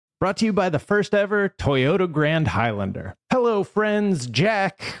Brought to you by the first ever Toyota Grand Highlander. Hello, friends.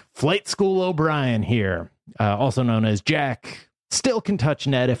 Jack, Flight School O'Brien here, also known as Jack. Still can touch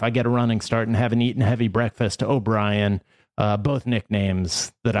net if I get a running start and haven't eaten heavy breakfast. O'Brien, both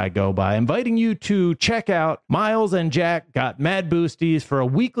nicknames that I go by. Inviting you to check out Miles and Jack Got Mad Boosties for a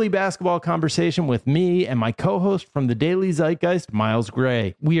weekly basketball conversation with me and my co-host from the Daily Zeitgeist, Miles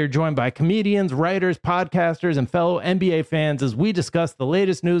Gray. We are joined by comedians, writers, podcasters, and fellow NBA fans as we discuss the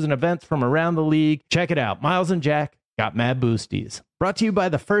latest news and events from around the league. Check it out. Miles and Jack Got Mad Boosties. Brought to you by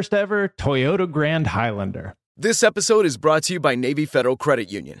the first ever Toyota Grand Highlander. This episode is brought to you by Navy Federal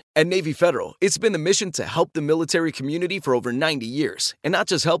Credit Union. At Navy Federal, it's been the mission to help the military community for over 90 years. And not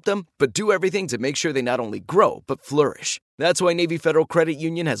just help them, but do everything to make sure they not only grow, but flourish. That's why Navy Federal Credit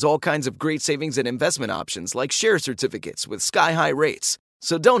Union has all kinds of great savings and investment options like share certificates with sky-high rates.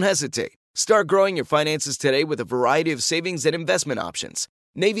 So don't hesitate. Start growing your finances today with a variety of savings and investment options.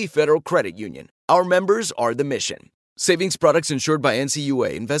 Navy Federal Credit Union. Our members are the mission. Savings products insured by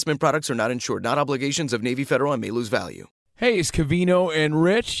NCUA. Investment products are not insured, not obligations of Navy Federal and may lose value. Hey, it's Covino and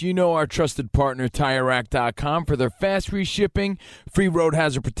Rich. You know our trusted partner, TireRack.com, for their fast free shipping, free road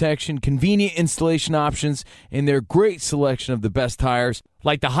hazard protection, convenient installation options, and their great selection of the best tires,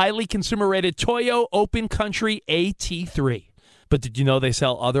 like the highly consumer-rated Toyo Open Country AT3. But did you know they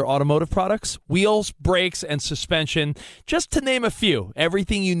sell other automotive products? Wheels, brakes, and suspension, just to name a few.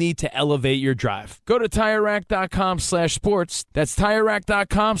 Everything you need to elevate your drive. Go to TireRack.com/sports. That's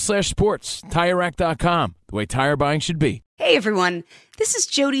TireRack.com/sports. TireRack.com, the way tire buying should be. Hey everyone, this is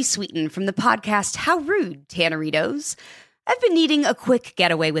Jody Sweeten from the podcast How Rude, Tanneritos. I've been needing a quick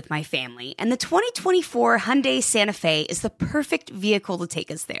getaway with my family, and the 2024 Hyundai Santa Fe is the perfect vehicle to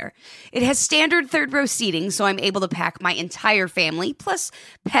take us there. It has standard third-row seating, so I'm able to pack my entire family, plus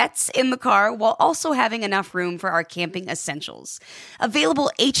pets, in the car, while also having enough room for our camping essentials.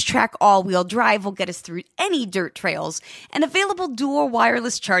 Available H-Track all-wheel drive will get us through any dirt trails, and available dual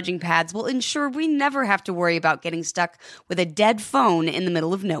wireless charging pads will ensure we never have to worry about getting stuck with a dead phone in the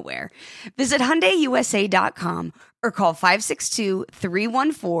middle of nowhere. Visit HyundaiUSA.com or call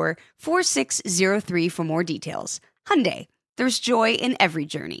 562-314-4603 for more details. Hyundai, there's joy in every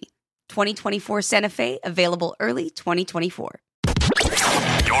journey. 2024 Santa Fe, available early 2024.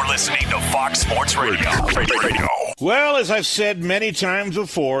 You're listening to Fox Sports Radio. Well, as I've said many times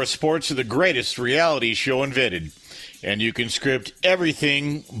before, sports are the greatest reality show invented. And you can script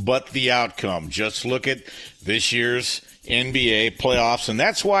everything but the outcome. Just look at this year's NBA playoffs, and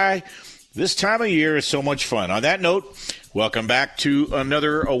that's why this time of year is so much fun. On that note, welcome back to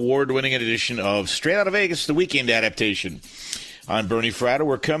another award-winning edition of Straight Outta Vegas, the weekend adaptation. I'm Bernie Fratto.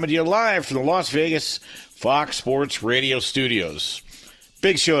 We're coming to you live from the Las Vegas Fox Sports Radio studios.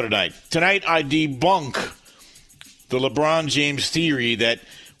 Big show tonight. Tonight, I debunk the LeBron James theory that,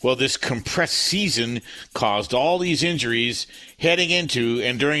 well, this compressed season caused all these injuries heading into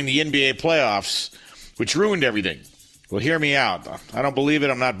and during the NBA playoffs, which ruined everything. Well, hear me out. I don't believe it.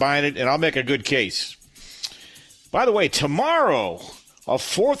 I'm not buying it, and I'll make a good case. By the way, tomorrow, a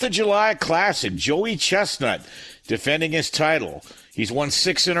 4th of July classic. Joey Chestnut defending his title. He's won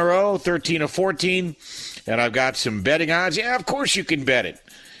 6 in a row, 13 of 14, and I've got some betting odds. Yeah, of course you can bet it.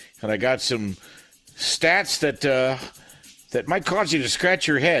 And I got some stats that might cause you to scratch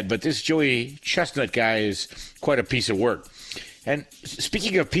your head, but this Joey Chestnut guy is quite a piece of work. And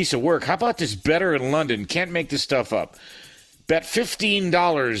speaking of piece of work, how about this bettor in London? Can't make this stuff up. Bet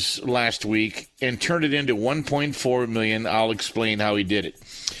 $15 last week and turned it into $1.4 million. I'll explain how he did it.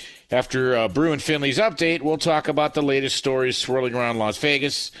 After Brew and Finley's update, we'll talk about the latest stories swirling around Las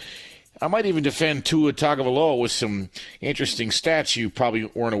Vegas. I might even defend Tua Tagovailoa with some interesting stats you probably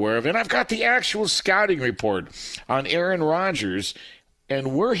weren't aware of. And I've got the actual scouting report on Aaron Rodgers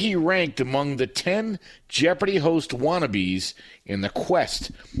and where he ranked among the 10 Jeopardy host wannabes in the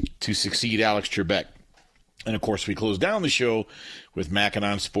quest to succeed Alex Trebek. And, of course, we close down the show with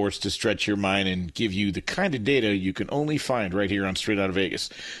Mackinon Sports to stretch your mind and give you the kind of data you can only find right here on Straight Outta Vegas.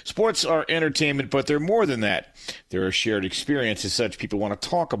 Sports are entertainment, but they're more than that. They're a shared experience. As such, people want to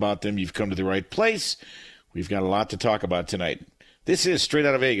talk about them. You've come to the right place. We've got a lot to talk about tonight. This is Straight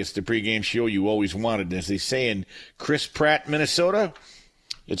Outta Vegas, the pregame show you always wanted. As they say in Chris Pratt, Minnesota,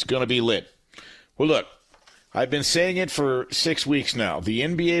 it's going to be lit. Well, look, I've been saying it for 6 weeks now. The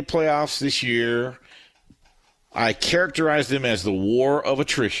NBA playoffs this year, I characterize them as the war of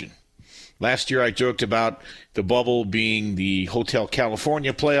attrition. Last year I joked about the bubble being the Hotel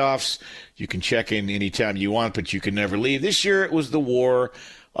California playoffs. You can check in anytime you want, but you can never leave. This year it was the war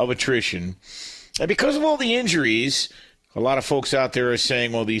of attrition. And because of all the injuries, a lot of folks out there are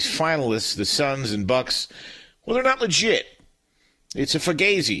saying, well, these finalists, the Suns and Bucks, well, they're not legit. It's a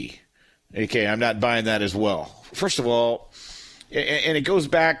Fugazi. Okay, I'm not buying that as well. First of all, and it goes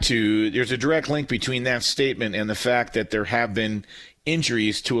back to, there's a direct link between that statement and the fact that there have been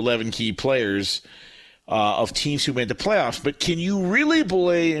injuries to 11 key players of teams who made the playoffs. But can you really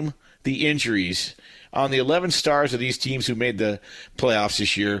blame the injuries on the 11 stars of these teams who made the playoffs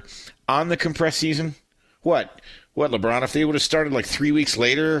this year on the compressed season? What, LeBron, if they would have started like 3 weeks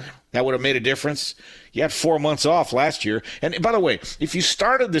later, that would have made a difference? You had 4 months off last year. And by the way, if you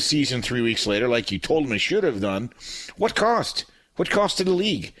started the season 3 weeks later, like you told them it should have done, what cost? What cost to the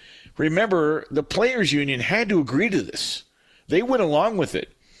league? Remember, the Players Union had to agree to this. They went along with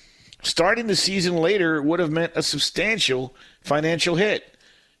it. Starting the season later would have meant a substantial financial hit.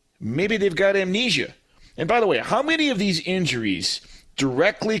 Maybe they've got amnesia. And by the way, how many of these injuries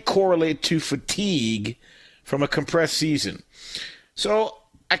directly correlate to fatigue from a compressed season? So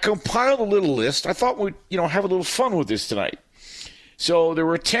I compiled a little list. I thought we'd have a little fun with this tonight. So there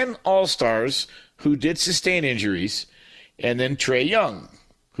were 10 All-Stars who did sustain injuries, and then Trae Young,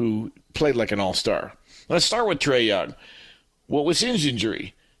 who played like an All-Star. Let's start with Trae Young. What was his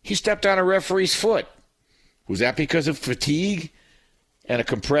injury? He stepped on a referee's foot. Was that because of fatigue and a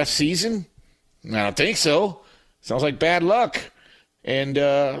compressed season? I don't think so. Sounds like bad luck. And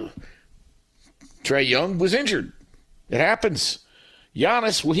Trae Young was injured. It happens.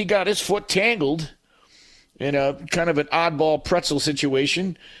 Giannis, well, he got his foot tangled in a kind of an oddball pretzel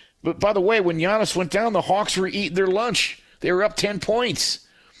situation. But by the way, when Giannis went down, the Hawks were eating their lunch. They were up 10 points.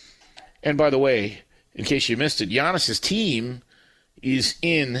 And by the way, in case you missed it, Giannis's team is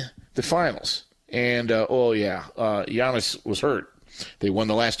in the finals. And, Giannis was hurt. They won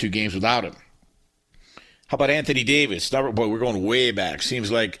the last 2 games without him. How about Anthony Davis? Boy, we're going way back. Seems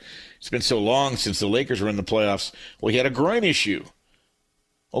like it's been so long since the Lakers were in the playoffs. Well, he had a groin issue.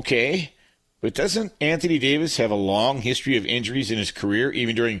 Okay, but doesn't Anthony Davis have a long history of injuries in his career,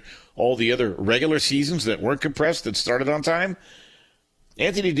 even during all the other regular seasons that weren't compressed, that started on time?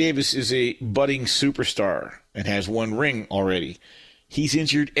 Anthony Davis is a budding superstar and has 1 ring already. He's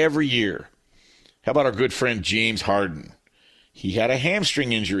injured every year. How about our good friend James Harden? He had a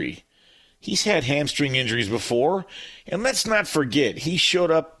hamstring injury. He's had hamstring injuries before. And let's not forget, he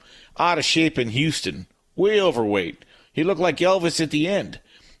showed up out of shape in Houston, way overweight. He looked like Elvis at the end.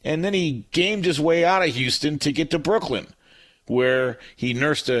 And then he gamed his way out of Houston to get to Brooklyn, where he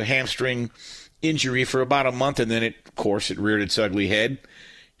nursed a hamstring injury for about a month, and then, it reared its ugly head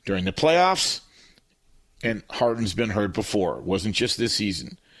during the playoffs. And Harden's been hurt before. It wasn't just this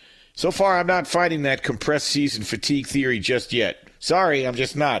season. So far, I'm not fighting that compressed season fatigue theory just yet. Sorry, I'm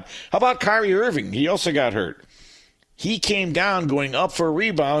just not. How about Kyrie Irving? He also got hurt. He came down going up for a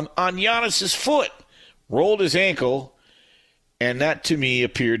rebound on Giannis's foot, rolled his ankle, and that to me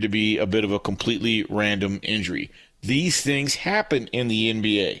appeared to be a bit of a completely random injury. These things happen in the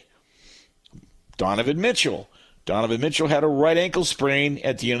NBA. Donovan Mitchell had a right ankle sprain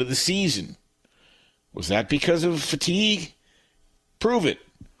at the end of the season. Was that because of fatigue? Prove it.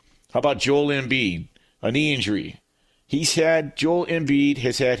 How about Joel Embiid? A knee injury. Joel Embiid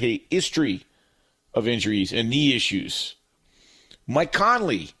has had a history of injuries and knee issues. Mike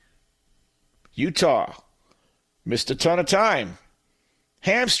Conley, Utah, missed a ton of time.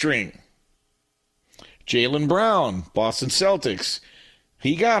 Hamstring. Jaylen Brown, Boston Celtics.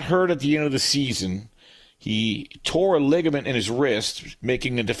 He got hurt at the end of the season. He tore a ligament in his wrist,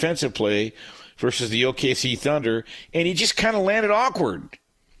 making a defensive play versus the OKC Thunder, and he just kind of landed awkward.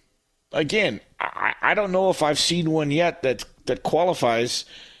 Again, I don't know if I've seen one yet that qualifies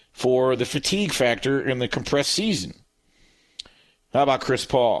for the fatigue factor in the compressed season. How about Chris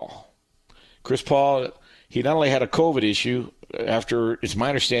Paul? Chris Paul, he not only had a COVID issue, after it's my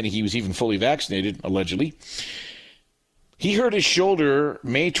understanding he was even fully vaccinated, allegedly. He hurt his shoulder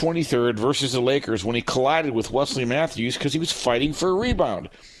May 23rd versus the Lakers when he collided with Wesley Matthews because he was fighting for a rebound.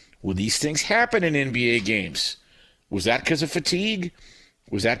 Well, these things happen in NBA games. Was that because of fatigue?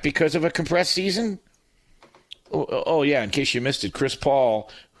 Was that because of a compressed season? Oh yeah, in case you missed it, Chris Paul,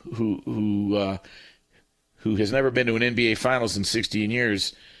 who has never been to an NBA Finals in 16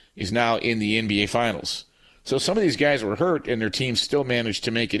 years, is now in the NBA Finals. So some of these guys were hurt, and their teams still managed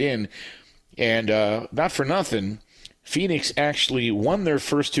to make it in. And not for nothing, Phoenix actually won their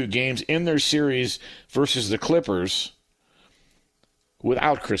first 2 games in their series versus the Clippers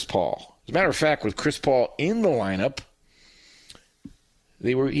without Chris Paul. As a matter of fact, with Chris Paul in the lineup,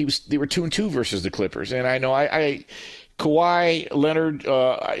 they were 2-2 versus the Clippers. And I know Kawhi Leonard,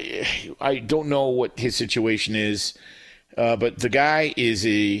 I don't know what his situation is, but the guy is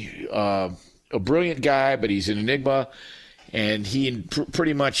a brilliant guy, but he's an enigma, and he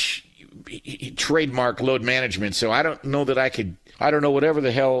pretty much trademark load management. So I don't know that I could I don't know, whatever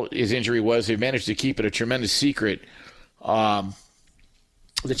the hell his injury was, they managed to keep it a tremendous secret. That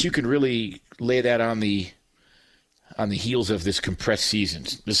you can really lay that on the heels of this compressed season.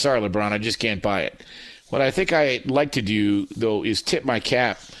 Sorry, LeBron, I just can't buy it. What I think I'd like to do, though, is tip my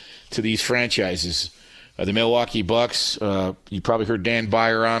cap to these franchises. The Milwaukee Bucks, you probably heard Dan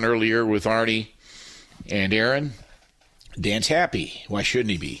Byer on earlier with Arnie and Aaron. Dan's happy. Why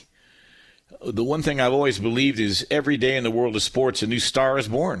shouldn't he be? The one thing I've always believed is every day in the world of sports, a new star is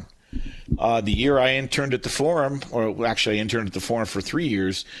born. The year I interned at the Forum, or actually I interned at the Forum for 3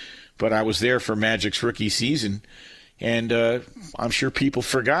 years, but I was there for Magic's rookie season. And I'm sure people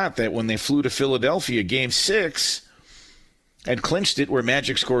forgot that when they flew to Philadelphia, Game 6, and clinched it, where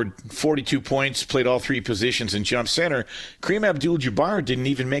Magic scored 42 points, played all three positions, and jumped center, Kareem Abdul-Jabbar didn't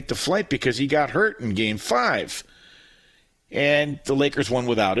even make the flight because he got hurt in Game 5. And the Lakers won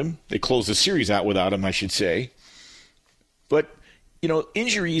without him. They closed the series out without him, I should say. But, you know,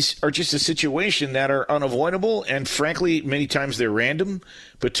 injuries are just a situation that are unavoidable, and frankly, many times they're random.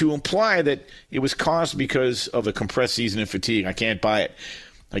 But to imply that it was caused because of a compressed season and fatigue, I can't buy it.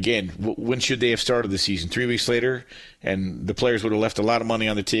 Again, when should they have started the season? 3 weeks later? And the players would have left a lot of money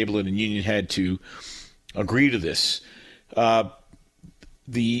on the table, and the union had to agree to this.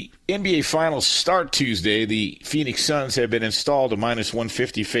 The NBA Finals start Tuesday. The Phoenix Suns have been installed a minus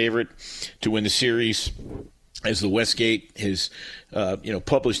 150 favorite to win the series, as the Westgate has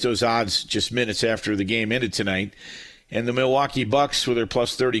published those odds just minutes after the game ended tonight. And the Milwaukee Bucks with their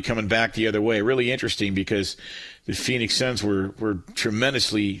plus 30 coming back the other way. Really interesting because the Phoenix Suns were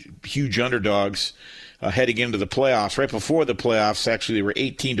tremendously huge underdogs heading into the playoffs. Right before the playoffs, actually, they were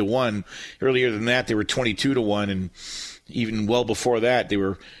 18-1. Earlier than that, they were 22-1. And even well before that, they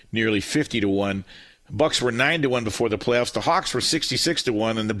were nearly 50-1. Bucks were 9-1 before the playoffs. The Hawks were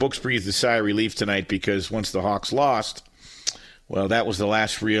 66-1, and the books breathed a sigh of relief tonight because once the Hawks lost, well, that was the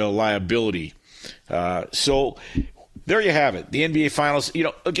last real liability. So there you have it. The NBA Finals,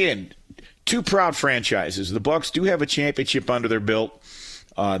 again, two proud franchises. The Bucks do have a championship under their belt.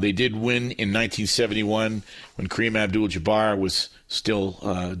 They did win in 1971 when Kareem Abdul-Jabbar was still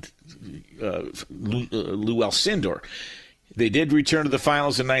Lou Alcindor. They did return to the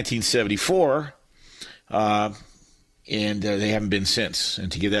finals in 1974, and they haven't been since. And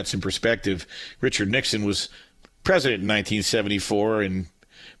to give that some perspective, Richard Nixon was president in 1974 in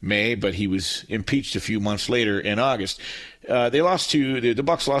May, but he was impeached a few months later in August. The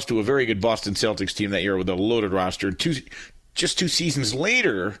Bucks lost to a very good Boston Celtics team that year with a loaded roster. Just 2 seasons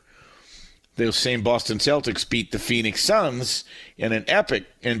later, those same Boston Celtics beat the Phoenix Suns in an epic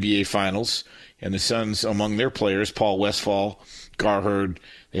NBA Finals. And the Suns, among their players, Paul Westphal, Garherd,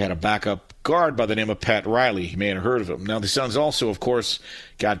 they had a backup guard by the name of Pat Riley. You may have heard of him. Now, the Suns also, of course,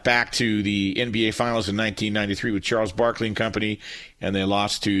 got back to the NBA Finals in 1993 with Charles Barkley and company, and they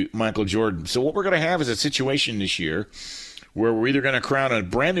lost to Michael Jordan. So what we're going to have is a situation this year where we're either going to crown a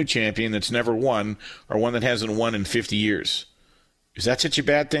brand new champion that's never won or one that hasn't won in 50 years. Is that such a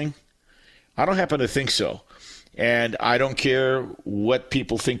bad thing? I don't happen to think so. And I don't care what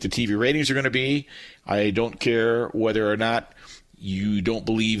people think the TV ratings are going to be. I don't care whether or not you don't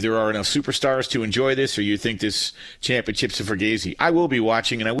believe there are enough superstars to enjoy this or you think this championship's a fugazi. I will be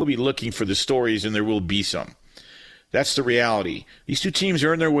watching and I will be looking for the stories, and there will be some. That's the reality. These two teams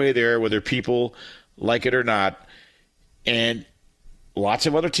earn their way there, whether people like it or not. And lots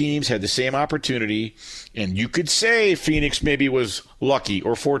of other teams had the same opportunity, and you could say Phoenix maybe was lucky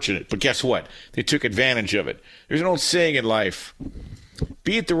or fortunate, but guess what? They took advantage of it. There's an old saying in life,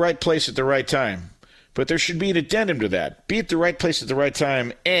 be at the right place at the right time, but there should be an addendum to that. Be at the right place at the right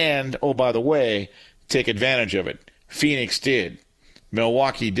time and, oh, by the way, take advantage of it. Phoenix did.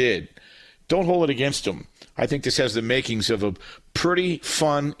 Milwaukee did. Don't hold it against them. I think this has the makings of a pretty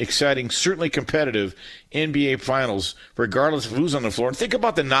fun, exciting, certainly competitive NBA Finals, regardless of who's on the floor. And think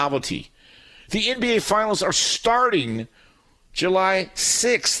about the novelty. The NBA Finals are starting July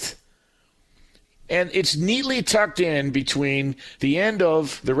 6th. And it's neatly tucked in between the end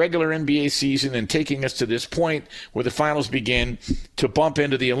of the regular NBA season and taking us to this point where the finals begin to bump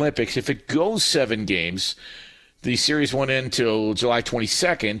into the Olympics. If it goes 7 games, the series won't end until July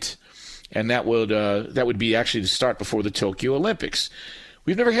 22nd. And that would be actually the start before the Tokyo Olympics.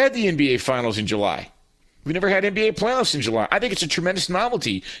 We've never had the NBA Finals in July. We've never had NBA playoffs in July. I think it's a tremendous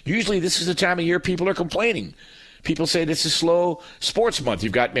novelty. Usually this is the time of year people are complaining. People say this is slow sports month.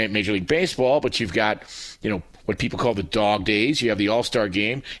 You've got Major League Baseball, but you've got, what people call the dog days. You have the All-Star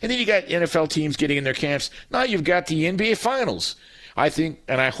game. And then you got NFL teams getting in their camps. Now you've got the NBA Finals. I think,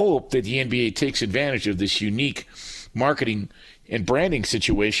 and I hope that the NBA takes advantage of this unique marketing and branding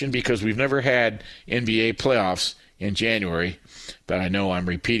situation because we've never had NBA playoffs in January. but I know I'm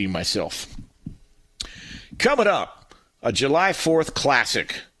repeating myself. Coming up, a July 4th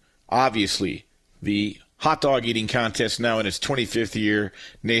classic. Obviously, the hot dog eating contest now in its 25th year.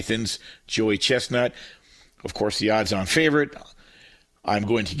 Nathan's Joey Chestnut, of course, the odds-on favorite. I'm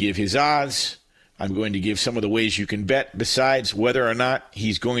going to give his odds. I'm going to give some of the ways you can bet besides whether or not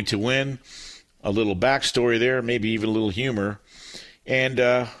he's going to win. A little backstory there, maybe even a little humor. And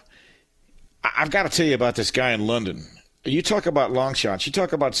I've got to tell you about this guy in London. You talk about long shots. You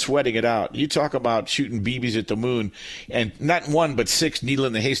talk about sweating it out. You talk about shooting BBs at the moon. And not one but six needle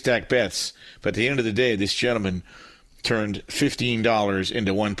in the haystack bets. But at the end of the day, this gentleman turned $15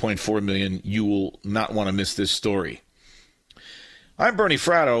 into $1.4 million. You will not want to miss this story. I'm Bernie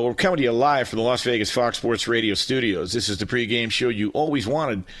Fratto. We're coming to you live from the Las Vegas Fox Sports Radio studios. This is the pregame show you always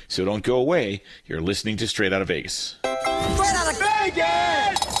wanted, so don't go away. You're listening to Straight Out of Vegas. Straight Out of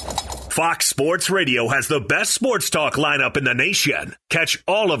Vegas! Fox Sports Radio has the best sports talk lineup in the nation. Catch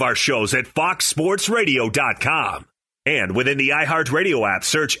all of our shows at foxsportsradio.com. And within the iHeartRadio app,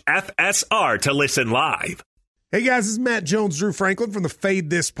 search FSR to listen live. Hey guys, this is Matt Jones, Drew Franklin from the Fade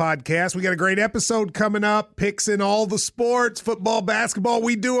This podcast. We got a great episode coming up, picks in all the sports, football, basketball,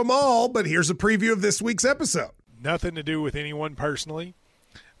 we do them all, but here's a preview of this week's episode. Nothing to do with anyone personally,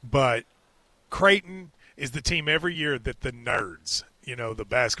 but Creighton is the team every year that the nerds, the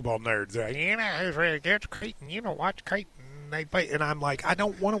basketball nerds, they're like, who's really good? Creighton, watch Creighton. They play, and I'm like, I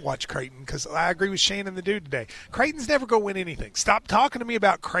don't want to watch Creighton because I agree with Shannon the dude today. Creighton's never going to win anything. Stop talking to me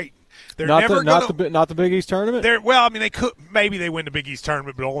about Creighton. They're not the Big East tournament. They could maybe they win the Big East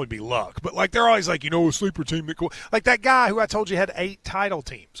tournament, but it'll only be luck. But they're always like, a sleeper team that cool. Like that guy who I told you had 8 title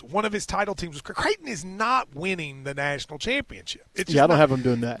teams. One of his title teams was Creighton is not winning the national championship. I don't have them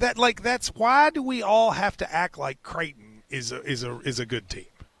doing that. That's why do we all have to act like Creighton is a good team?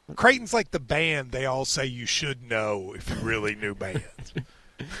 Creighton's like the band they all say you should know if you really knew bands.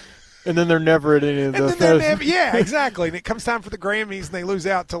 And then they're never at any of the yeah, exactly. And it comes time for the Grammys, and they lose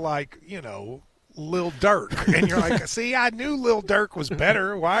out to, Lil Durk. And you're like, see, I knew Lil Durk was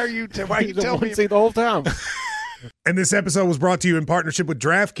better. Why are you telling me? See the whole time. And this episode was brought to you in partnership with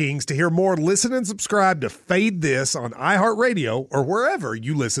DraftKings. To hear more, listen and subscribe to Fade This on iHeartRadio or wherever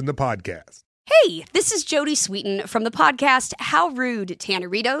you listen to podcasts. Hey, this is Jody Sweeten from the podcast How Rude,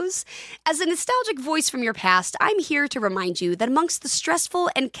 Tanneritos. As a nostalgic voice from your past, I'm here to remind you that amongst the stressful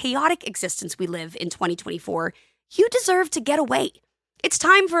and chaotic existence we live in 2024, you deserve to get away. It's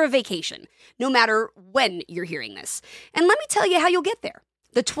time for a vacation, no matter when you're hearing this. And let me tell you how you'll get there.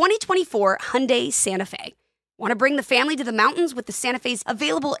 The 2024 Hyundai Santa Fe. Want to bring the family to the mountains with the Santa Fe's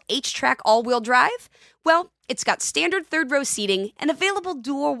available H-Track all-wheel drive? Well, it's got standard third-row seating and available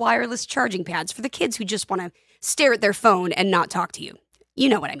dual wireless charging pads for the kids who just want to stare at their phone and not talk to you. You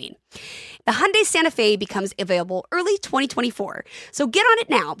know what I mean. The Hyundai Santa Fe becomes available early 2024, so get on it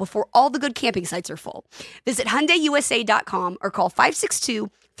now before all the good camping sites are full. Visit HyundaiUSA.com or call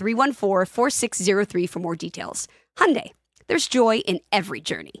 562-314-4603 for more details. Hyundai. There's joy in every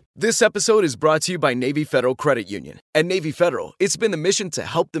journey. This episode is brought to you by Navy Federal Credit Union. At Navy Federal, it's been the mission to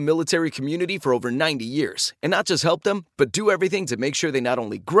help the military community for over 90 years. And not just help them, but do everything to make sure they not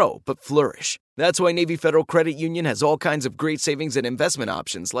only grow, but flourish. That's why Navy Federal Credit Union has all kinds of great savings and investment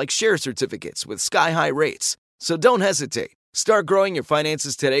options like share certificates with sky-high rates. So don't hesitate. Start growing your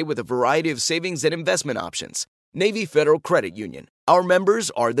finances today with a variety of savings and investment options. Navy Federal Credit Union. Our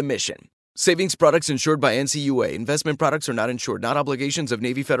members are the mission. Savings products insured by NCUA. Investment products are not insured, not obligations of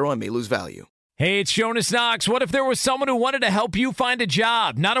Navy Federal and may lose value. Hey, it's Jonas Knox. What if there was someone who wanted to help you find a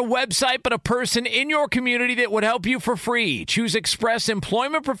job? Not a website, but a person in your community that would help you for free. Choose Express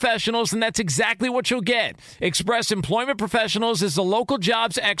Employment Professionals, and that's exactly what you'll get. Express Employment Professionals is the local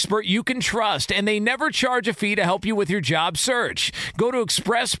jobs expert you can trust, and they never charge a fee to help you with your job search. Go to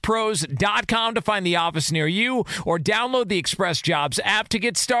expresspros.com to find the office near you, or download the Express Jobs app to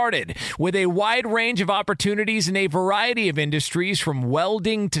get started. With a wide range of opportunities in a variety of industries, from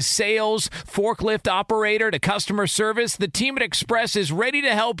welding to sales, forklift operator to customer service, the team at Express is ready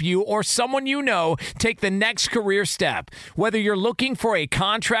to help you or someone you know take the next career step. Whether you're looking for a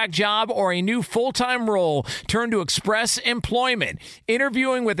contract job or a new full-time role, turn to Express Employment.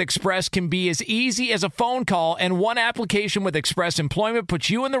 Interviewing with Express can be as easy as a phone call, and one application with Express Employment puts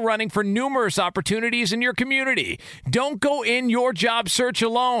you in the running for numerous opportunities in your community. Don't go in your job search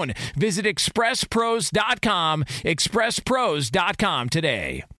alone. Visit expresspros.com, expresspros.com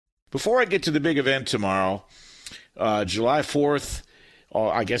today. Before I get to the big event tomorrow, July 4th,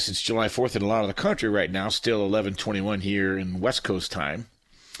 I guess it's July 4th in a lot of the country right now, still 11:21 here in West Coast time.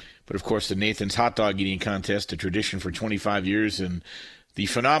 But, of course, the Nathan's Hot Dog Eating Contest, a tradition for 25 years, and the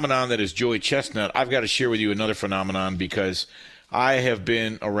phenomenon that is Joey Chestnut. I've got to share with you another phenomenon because I have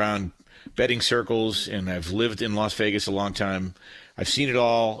been around betting circles, and I've lived in Las Vegas a long time. I've seen it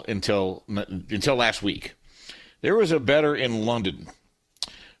all until last week. There was a bettor in London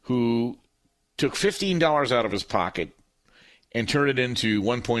who took $15 out of his pocket and turned it into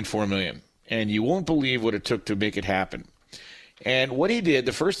 $1.4 million. And you won't believe what it took to make it happen. And what he did,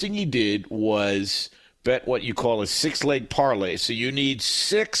 the first thing he did was bet what you call a 6-leg parlay. So you need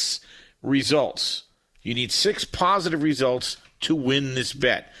 6 results. You need 6 positive results to win this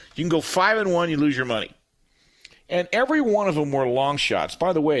bet. You can go 5-1, you lose your money. And every one of them were long shots.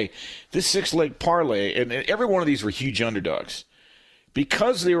 By the way, this 6-leg parlay, and every one of these were huge underdogs.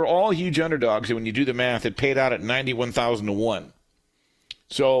 Because they were all huge underdogs, and when you do the math, it paid out at 91,000 to 1.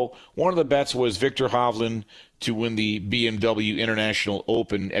 So one of the bets was Victor Hovland to win the BMW International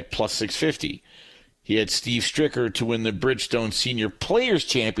Open at plus 650. He had Steve Stricker to win the Bridgestone Senior Players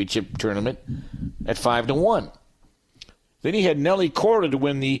Championship tournament at 5-1. Then he had Nelly Korda to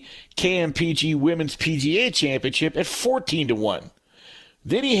win the KMPG Women's PGA Championship at 14-1.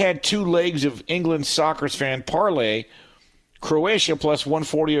 Then he had 2 legs of England Soccer's fan parlay, Croatia plus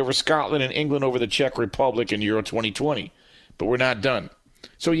 140 over Scotland and England over the Czech Republic in Euro 2020. But we're not done.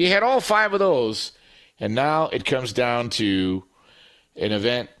 So you had all 5 of those, and now it comes down to an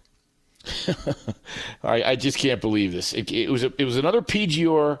event. I just can't believe this. It was another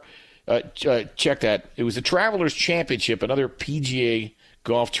PGA. Check that. It was the Travelers Championship, another PGA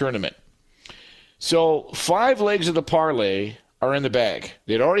golf tournament. So 5 legs of the parlay are in the bag.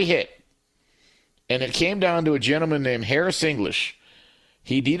 They'd already hit. And it came down to a gentleman named Harris English.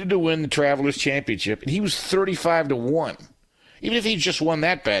 He needed to win the Travelers Championship, and he was 35-1. Even if he just won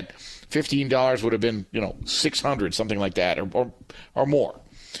that bet, $15 would have been, $600, something like that, or more.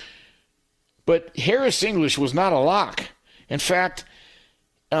 But Harris English was not a lock. In fact,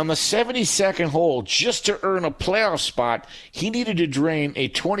 on the 72nd hole, just to earn a playoff spot, he needed to drain a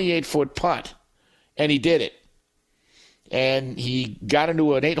 28-foot putt, and he did it. And he got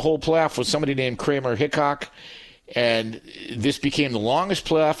into an 8-hole playoff with somebody named Kramer Hickok, and this became the longest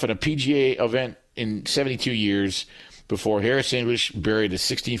playoff in a PGA event in 72 years before Harris English buried a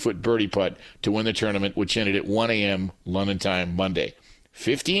 16-foot birdie putt to win the tournament, which ended at 1 a.m. London time Monday.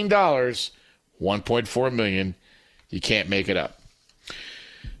 $15, $1.4 million. You can't make it up.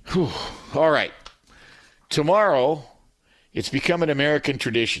 Whew. All right. Tomorrow, it's become an American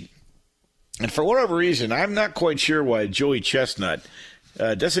tradition. And for whatever reason, I'm not quite sure why Joey Chestnut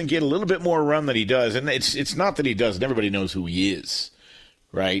doesn't get a little bit more run than he does. And it's not that he doesn't. Everybody knows who he is,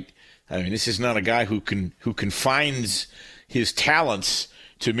 right? I mean, this is not a guy who confines his talents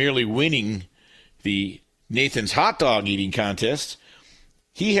to merely winning the Nathan's hot dog eating contest.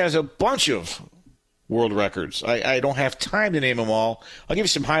 He has a bunch of world records. I don't have time to name them all. I'll give you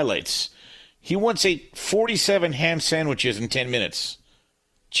some highlights. He once ate 47 ham sandwiches in 10 minutes.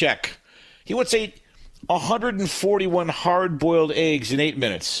 Check. He once ate 141 hard-boiled eggs in 8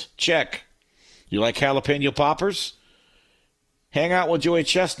 minutes. Check. You like jalapeno poppers? Hang out with Joey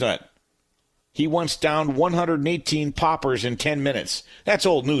Chestnut. He once downed 118 poppers in 10 minutes. That's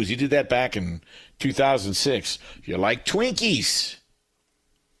old news. He did that back in 2006. You like Twinkies?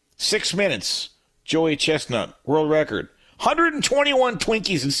 6 minutes. Joey Chestnut, world record. 121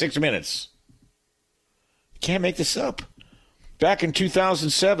 Twinkies in 6 minutes. Can't make this up. Back in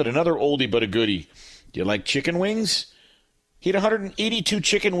 2007, another oldie but a goodie. Do you like chicken wings? He had 182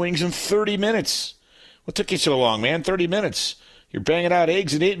 chicken wings in 30 minutes. What took you so long, man? 30 minutes. You're banging out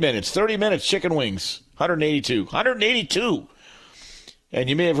eggs in 8 minutes. 30 minutes, chicken wings. 182. 182! And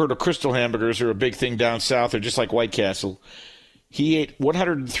you may have heard of Crystal hamburgers. They're a big thing down south. They're just like White Castle. He ate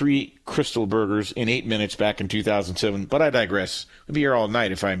 103 Crystal burgers in 8 minutes back in 2007. But I digress. I'll be here all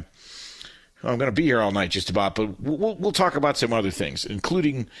night if I'm going to be here all night just about. But we'll talk about some other things,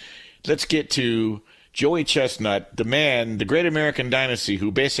 including let's get to Joey Chestnut, the man, the great American dynasty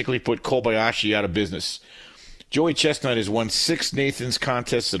who basically put Kobayashi out of business. Joey Chestnut has won 6 Nathan's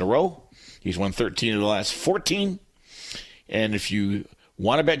contests in a row. He's won 13 of the last 14. And if you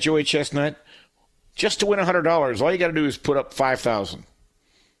want to bet Joey Chestnut, just to win $100, all you got to do is put up $5,000.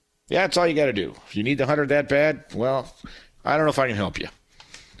 Yeah, that's all you got to do. If you need the 100 that bad, well, I don't know if I can help you.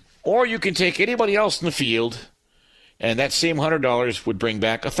 Or you can take anybody else in the field, and that same $100 would bring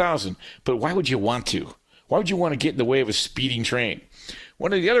back $1,000. But why would you want to? Why would you want to get in the way of a speeding train?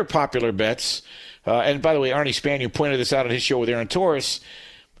 One of the other popular bets, and by the way, Arnie Spanier pointed this out on his show with Aaron Torres,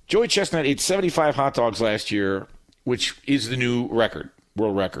 Joey Chestnut ate 75 hot dogs last year, which is the new record,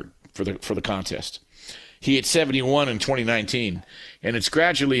 world record for the contest. He ate 71 in 2019, and it's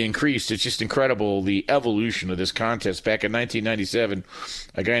gradually increased. It's just incredible, the evolution of this contest. Back in 1997,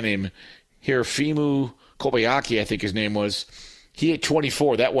 a guy named Hirofimu Kobayaki, I think his name was, He ate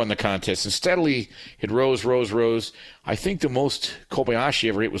 24. That won the contest. And steadily it rose. I think the most Kobayashi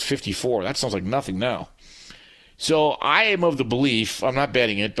ever ate was 54. That sounds like nothing now. So I am of the belief, I'm not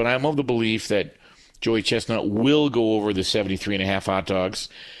betting it, but I'm of the belief that Joey Chestnut will go over the 73.5 hot dogs.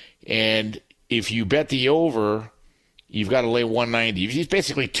 And if you bet the over, you've got to lay 190. It's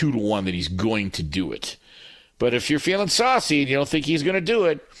basically 2-1 that he's going to do it. But if you're feeling saucy and you don't think he's going to do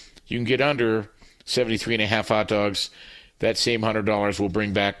it, you can get under 73.5 hot dogs. That same $100 will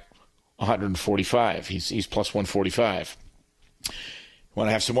bring back 145. He's plus 145. Want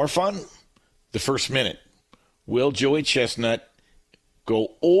to have some more fun? The first minute. Will Joey Chestnut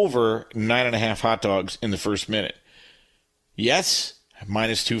go over 9.5 hot dogs in the first minute? Yes,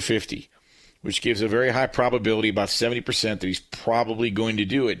 minus 250, which gives a very high probability, about 70%, that he's probably going to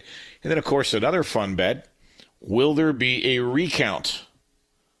do it. And then, of course, another fun bet. Will there be a recount?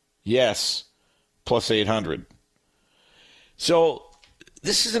 Yes, plus 800. So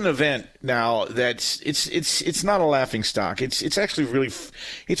this is an event now that's it's not a laughing stock. It's actually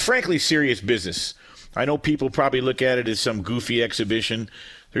it's frankly serious business. I know people probably look at it as some goofy exhibition.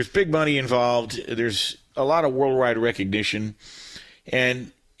 There's big money involved. There's a lot of worldwide recognition.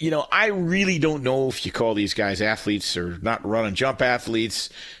 And, I really don't know if you call these guys athletes or not run and jump athletes.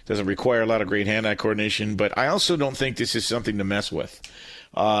 Doesn't require a lot of great hand-eye coordination. But I also don't think this is something to mess with.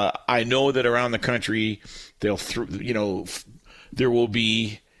 I know that around the country, there will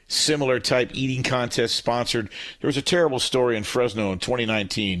be similar type eating contests sponsored. There was a terrible story in Fresno in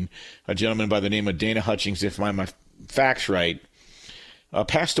 2019. A gentleman by the name of Dana Hutchings, if my facts right,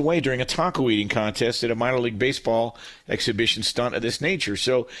 passed away during a taco eating contest at a minor league baseball exhibition stunt of this nature.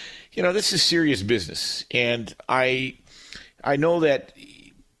 So, this is serious business. And I know that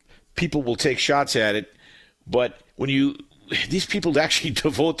people will take shots at it, but these people actually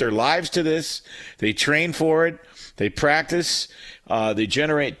devote their lives to this. They train for it. They practice. They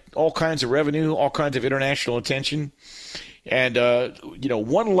generate all kinds of revenue, all kinds of international attention. And,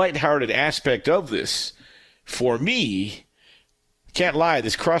 one lighthearted aspect of this, for me, can't lie,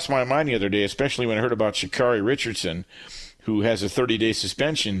 this crossed my mind the other day, especially when I heard about Sha'Carri Richardson, who has a 30-day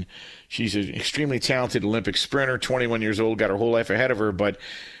suspension. She's an extremely talented Olympic sprinter, 21 years old, got her whole life ahead of her, but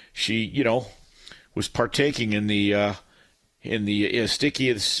she, was partaking in the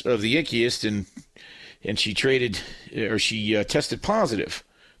stickiest of the ickiest, and she tested positive.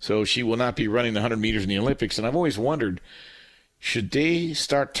 So she will not be running the 100 meters in the Olympics. And I've always wondered, should they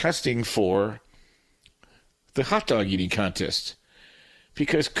start testing for the hot dog eating contest?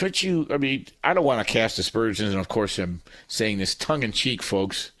 Because I don't want to cast aspersions, and of course I'm saying this tongue-in-cheek,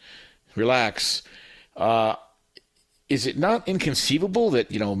 folks. Relax. Is it not inconceivable that,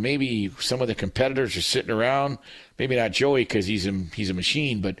 maybe some of the competitors are sitting around, maybe not Joey because he's a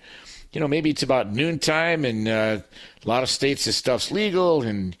machine, but, maybe it's about noontime and a lot of states this stuff's legal,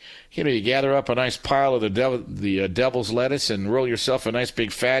 and, you gather up a nice pile of the devil's lettuce and roll yourself a nice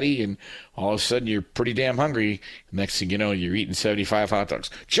big fatty, and all of a sudden you're pretty damn hungry. Next thing you know, you're eating 75 hot dogs.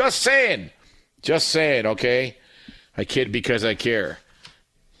 Just saying, okay? I kid because I care.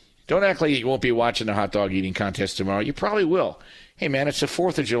 Don't act like you won't be watching the hot dog eating contest tomorrow. You probably will. Hey, man, it's the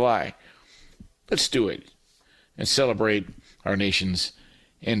 4th of July. Let's do it and celebrate our nation's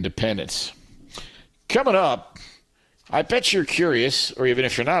independence. Coming up, I bet you're curious, or even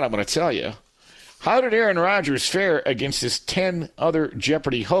if you're not, I'm going to tell you. How did Aaron Rodgers fare against his 10 other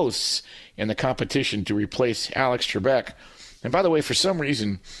Jeopardy hosts in the competition to replace Alex Trebek? And by the way, for some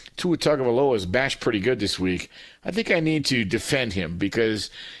reason, Tua Tagovailoa is bashed pretty good this week. I think I need to defend him because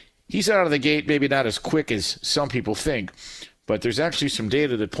he's out of the gate, maybe not as quick as some people think, but there's actually some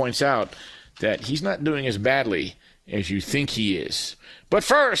data that points out that he's not doing as badly as you think he is. But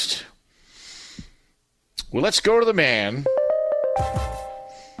first, well, let's go to the man.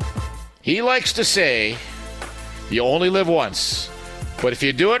 He likes to say, you only live once. But if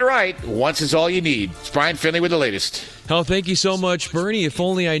you do it right, once is all you need. It's Brian Finley with the latest. Oh, thank you so much, Bernie. If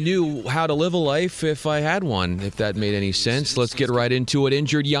only I knew how to live a life if I had one, if that made any sense. Let's get right into it.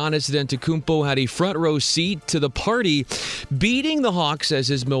 Injured Giannis Antetokounmpo had a front row seat to the party, beating the Hawks as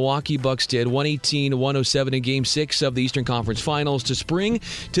his Milwaukee Bucks did, 118-107 in Game 6 of the Eastern Conference Finals to spring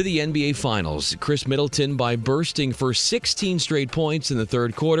to the NBA Finals. Chris Middleton, by bursting for 16 straight points in the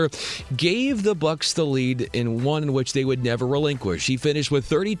third quarter, gave the Bucks the lead in one in which they would never relinquish. He finished with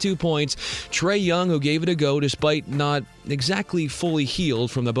 32 points. Trae Young, who gave it a go despite not exactly fully healed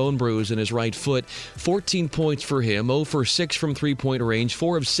from the bone bruise in his right foot, 14 points for him, 0 for 6 from three-point range,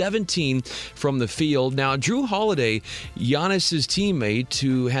 4 of 17 from the field. Now, Drew Holiday, Giannis' teammate,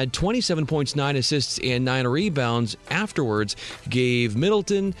 who had 27 points, 9 assists, and 9 rebounds afterwards, gave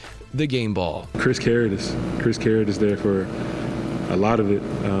Middleton the game ball. Chris carried us. Chris carried us there for a lot of it,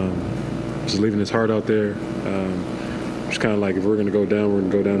 just leaving his heart out there. It's kind of like if we're going to go down, we're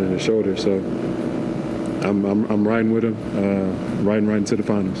going to go down in his shoulder. So I'm riding with him, riding to the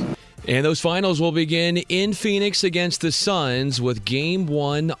finals. And those finals will begin in Phoenix against the Suns with Game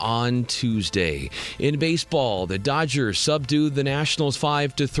 1 on Tuesday. In baseball, the Dodgers subdued the Nationals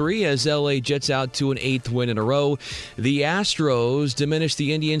 5-3 as LA jets out to an 8th win in a row. The Astros diminished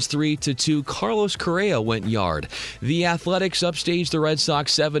the Indians 3-2. Carlos Correa went yard. The Athletics upstaged the Red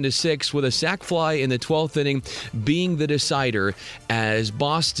Sox 7-6 with a sac fly in the 12th inning being the decider as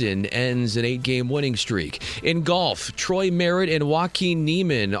Boston ends an 8-game winning streak. In golf, Troy Merritt and Joaquin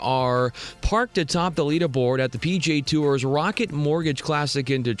Niemann are parked atop the leaderboard at the PGA Tour's Rocket Mortgage Classic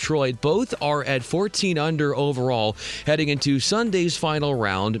in Detroit. Both are at 14 under overall heading into Sunday's final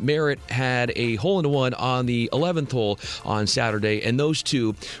round. Merritt had a hole-in-one on the 11th hole on Saturday, and those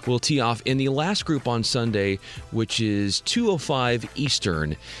two will tee off in the last group on Sunday, which is 2:05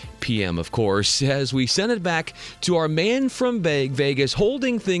 Eastern p.m., of course, as we send it back to our man from Vegas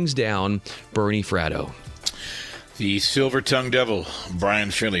holding things down, Bernie Fratto. The silver-tongued devil,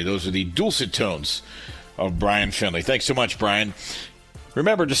 Brian Finley. Those are the dulcet tones of Brian Finley. Thanks so much, Brian.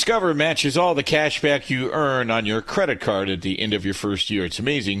 Remember, Discover matches all the cash back you earn on your credit card at the end of your first year. It's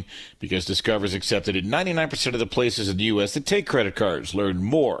amazing because Discover is accepted at 99% of the places in the U.S. that take credit cards. Learn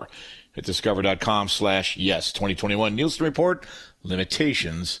more at discover.com/yes. 2021 Nielsen Report.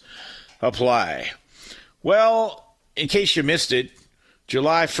 Limitations apply. Well, in case you missed it,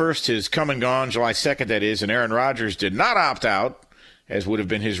 July 1st has come and gone, July 2nd, that is, and Aaron Rodgers did not opt out, as would have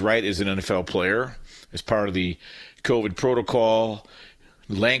been his right as an NFL player, as part of the COVID protocol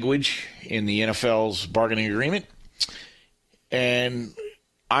language in the NFL's bargaining agreement. And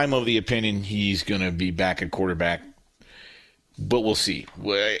I'm of the opinion he's going to be back at quarterback, but we'll see.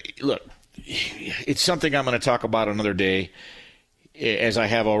 Look, it's something I'm going to talk about another day, as I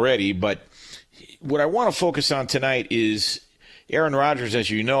have already, but what I want to focus on tonight is Aaron Rodgers, as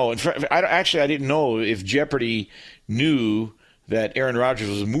you know. In fact, I didn't know if Jeopardy knew that Aaron Rodgers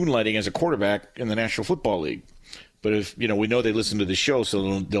was moonlighting as a quarterback in the National Football League. But if we know they listen to the show,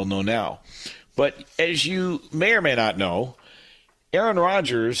 so they'll know now. But as you may or may not know, Aaron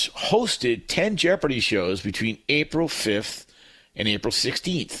Rodgers hosted 10 Jeopardy shows between April 5th and April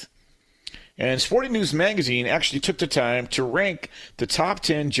 16th. And Sporting News Magazine actually took the time to rank the top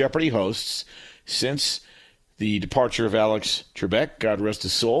 10 Jeopardy hosts since the departure of Alex Trebek, God rest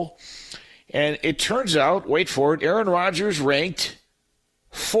his soul. And it turns out, wait for it, Aaron Rodgers ranked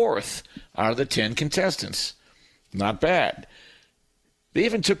 4th out of the 10 contestants. Not bad. They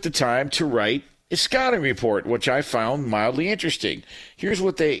even took the time to write a scouting report, which I found mildly interesting. Here's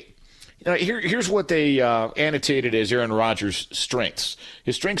what they annotated as Aaron Rodgers' strengths.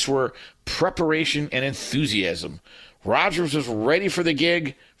 His strengths were preparation and enthusiasm. Rodgers was ready for the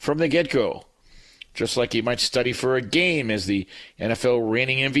gig from the get-go, just like he might study for a game as the NFL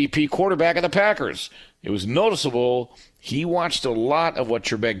reigning MVP quarterback of the Packers. It was noticeable he watched a lot of what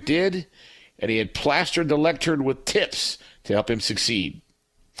Trebek did, and he had plastered the lectern with tips to help him succeed.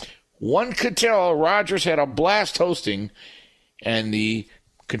 One could tell Rodgers had a blast hosting, and the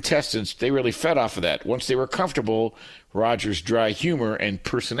contestants, they really fed off of that. Once they were comfortable, Rodgers' dry humor and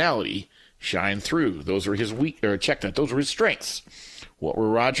personality shined through. Those were his those were his strengths. What were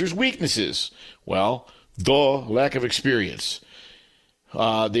Rodgers' weaknesses? Well, lack of experience.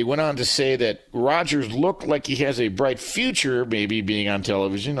 They went on to say that Rodgers looked like he has a bright future, maybe being on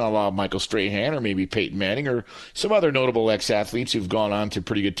television, a la Michael Strahan or maybe Peyton Manning or some other notable ex-athletes who've gone on to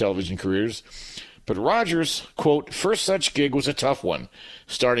pretty good television careers. But Rodgers' quote, first such gig was a tough one,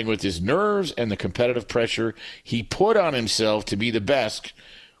 starting with his nerves and the competitive pressure he put on himself to be the best,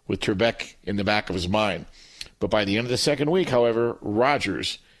 with Trebek in the back of his mind. But by the end of the second week, however,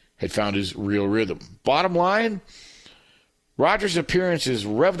 Rodgers had found his real rhythm. Bottom line, Rodgers' appearances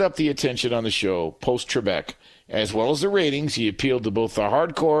revved up the attention on the show post-Trebek. As well as the ratings, he appealed to both the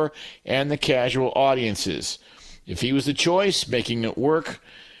hardcore and the casual audiences. If he was the choice, making it work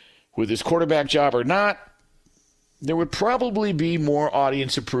with his quarterback job or not, there would probably be more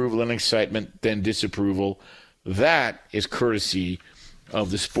audience approval and excitement than disapproval. That is courtesy of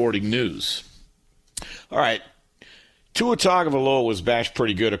the Sporting News. All right. Tua Tagovailoa was bashed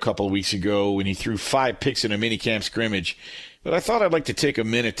pretty good a couple of weeks ago when he threw 5 picks in a minicamp scrimmage. But I thought I'd like to take a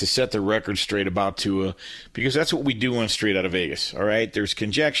minute to set the record straight about Tua, because that's what we do on Straight Outta Vegas. All right? There's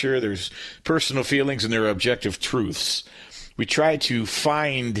conjecture, there's personal feelings, and there are objective truths. We try to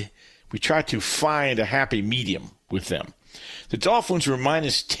find a happy medium with them. The Dolphins were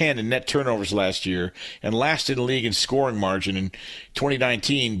 -10 in net turnovers last year and last in the league in scoring margin in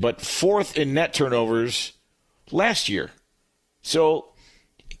 2019, but 4th in net turnovers last year. So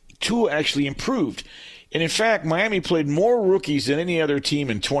Tua actually improved. And in fact, Miami played more rookies than any other team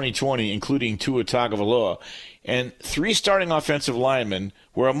in 2020, including Tua Tagovailoa. And 3 starting offensive linemen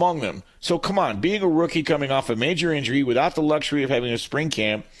were among them. So come on, being a rookie coming off a major injury without the luxury of having a spring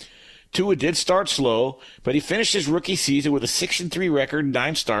camp, Tua did start slow, but he finished his rookie season with a 6-3 record,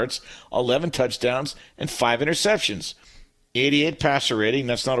 9 starts, 11 touchdowns, and 5 interceptions. 88 passer rating,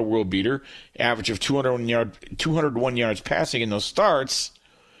 that's not a world beater. Average of 201 yards passing in those starts,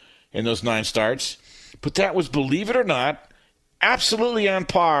 in those 9 starts. But that was, believe it or not, absolutely on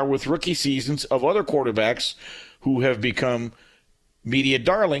par with rookie seasons of other quarterbacks who have become media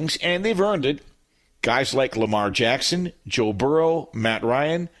darlings, and they've earned it. Guys like Lamar Jackson, Joe Burrow, Matt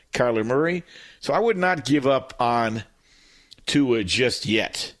Ryan, Kyler Murray. So I would not give up on Tua just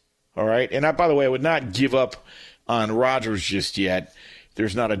yet. All right? And by the way, I would not give up on Rodgers just yet.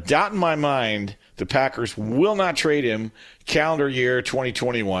 There's not a doubt in my mind the Packers will not trade him calendar year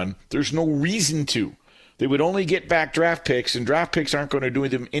 2021. There's no reason to. They would only get back draft picks, and draft picks aren't going to do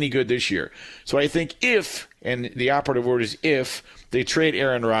them any good this year. So I think if, and the operative word is if, they trade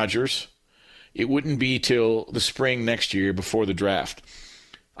Aaron Rodgers, it wouldn't be till the spring next year before the draft.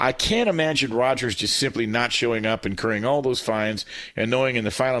 I can't imagine Rodgers just simply not showing up, incurring all those fines, and knowing in the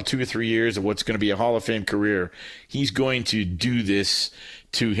final 2 or 3 years of what's going to be a Hall of Fame career, he's going to do this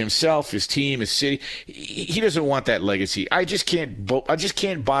to himself, his team, his city. He doesn't want that legacy. I just can't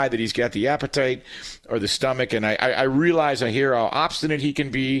buy that he's got the appetite or the stomach. And I realize, I hear how obstinate he can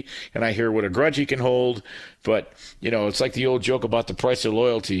be, and I hear what a grudge he can hold. But, it's like the old joke about the price of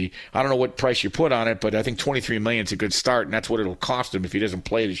loyalty. I don't know what price you put on it, but I think $23 million is a good start, and that's what it'll cost him if he doesn't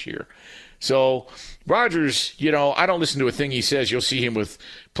play this year. So Rodgers, I don't listen to a thing he says. You'll see him with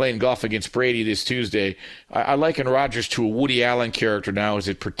playing golf against Brady this Tuesday. I liken Rodgers to a Woody Allen character now as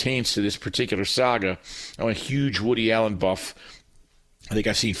it pertains to this particular saga. I'm a huge Woody Allen buff. I think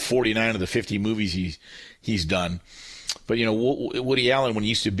I've seen 49 of the 50 movies he's done. But, Woody Allen, when he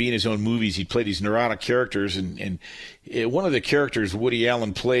used to be in his own movies, he played these neurotic characters. And one of the characters Woody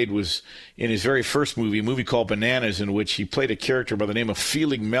Allen played was in his very first movie, a movie called Bananas, in which he played a character by the name of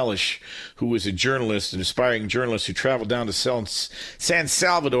Felix Mellish, who was a journalist, an aspiring journalist who traveled down to San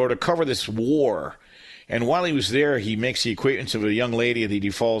Salvador to cover this war. And while he was there, he makes the acquaintance of a young lady that he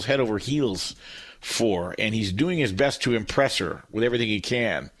falls head over heels for. And he's doing his best to impress her with everything he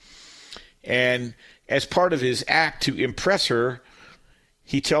can. And as part of his act to impress her,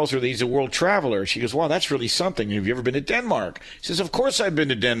 he tells her that he's a world traveler. She goes, wow, that's really something. Have you ever been to Denmark? He says, of course I've been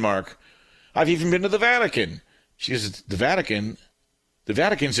to Denmark. I've even been to the Vatican. She says, the Vatican? The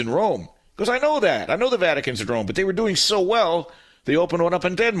Vatican's in Rome. He goes, I know that. I know the Vatican's in Rome, but they were doing so well, they opened one up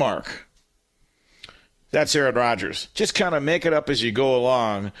in Denmark. That's Aaron Rodgers. Just kind of make it up as you go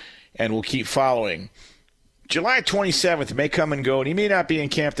along, and we'll keep following. July 27th may come and go, and he may not be in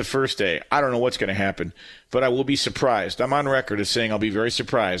camp the first day. I don't know what's going to happen, but I will be surprised. I'm on record as saying I'll be very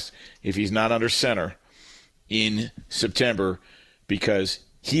surprised if he's not under center in September, because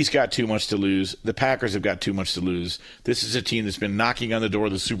he's got too much to lose. The Packers have got too much to lose. This is a team that's been knocking on the door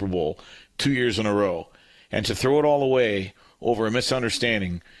of the Super Bowl 2 years in a row. And to throw it all away over a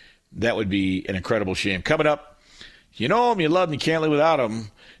misunderstanding, that would be an incredible shame. Coming up, you know him, you love him, you can't live without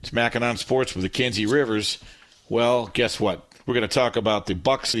him. It's Mackin' on Sports with Mackenzie Rivers. Well, guess what? We're going to talk about the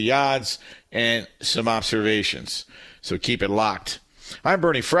Bucks, the odds, and some observations. So keep it locked. I'm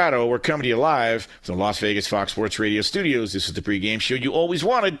Bernie Fratto. We're coming to you live from the Las Vegas Fox Sports Radio studios. This is the pregame show you always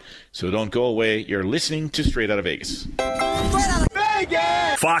wanted, so don't go away. You're listening to Straight Outta Vegas. Straight Outta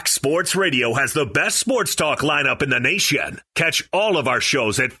Vegas! Fox Sports Radio has the best sports talk lineup in the nation. Catch all of our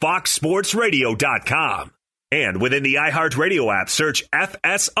shows at foxsportsradio.com. And within the iHeartRadio app, search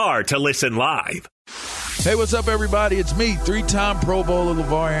FSR to listen live. Hey, what's up, everybody? It's me, 3-time Pro Bowler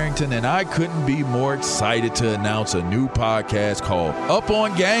LeVar Arrington, and I couldn't be more excited to announce a new podcast called Up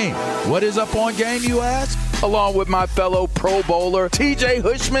On Game. What is Up On Game, you ask? Along with my fellow Pro Bowler, TJ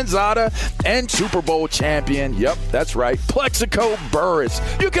Houshmandzadeh, and Super Bowl champion, yep, that's right, Plexico Burress.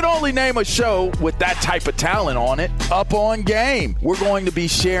 You can only name a show with that type of talent on it. Up On Game. We're going to be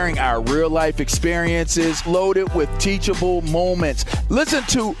sharing our real-life experiences loaded with teachable moments. Listen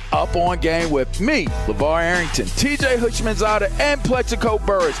to Up On Game with me, LeVar Arrington, TJ Houshmandzadeh, and Plexico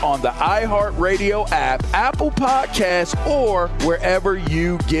Burress on the iHeartRadio app, Apple Podcasts, or wherever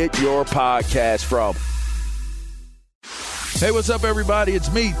you get your podcasts from. Hey, what's up, everybody?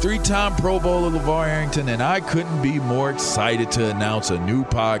 It's me, three-time Pro Bowler LeVar Arrington, and I couldn't be more excited to announce a new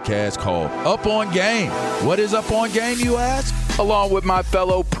podcast called Up On Game. What is Up On Game, you ask? Along with my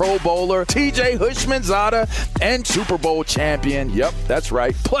fellow Pro Bowler, TJ Houshmandzadeh, and Super Bowl champion, yep, that's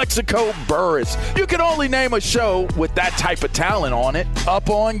right, Plexico Burress. You can only name a show with that type of talent on it, Up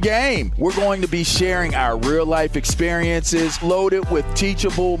On Game. We're going to be sharing our real-life experiences loaded with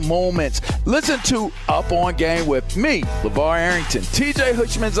teachable moments. Listen to Up On Game with me, LeVar Arrington, TJ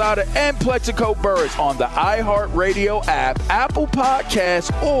Houshmandzadeh, and Plexico Burress on the iHeartRadio app, Apple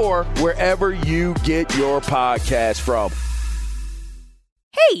Podcasts, or wherever you get your podcasts from.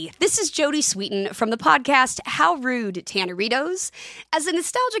 Hey, this is Jody Sweeten from the podcast How Rude, Tanneritos. As a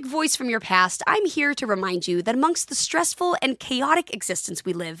nostalgic voice from your past, I'm here to remind you that amongst the stressful and chaotic existence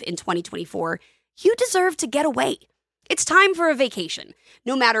we live in 2024, you deserve to get away. It's time for a vacation,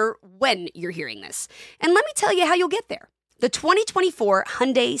 no matter when you're hearing this. And let me tell you how you'll get there. The 2024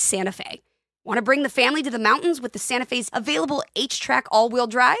 Hyundai Santa Fe. Want to bring the family to the mountains with the Santa Fe's available H-Track all-wheel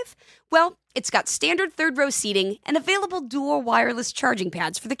drive? Well, it's got standard third-row seating and available dual wireless charging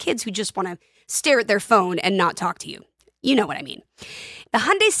pads for the kids who just want to stare at their phone and not talk to you. You know what I mean. The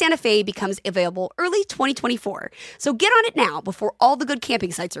Hyundai Santa Fe becomes available early 2024, so get on it now before all the good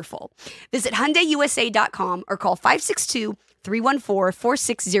camping sites are full. Visit HyundaiUSA.com or call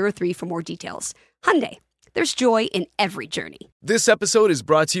 562-314-4603 for more details. Hyundai. There's joy in every journey. This episode is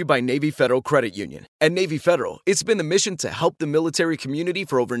brought to you by Navy Federal Credit Union. At Navy Federal, it's been the mission to help the military community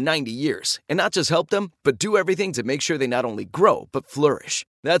for over 90 years. And not just help them, but do everything to make sure they not only grow, but flourish.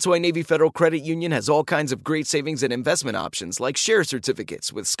 That's why Navy Federal Credit Union has all kinds of great savings and investment options like share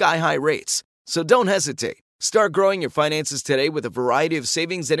certificates with sky-high rates. So don't hesitate. Start growing your finances today with a variety of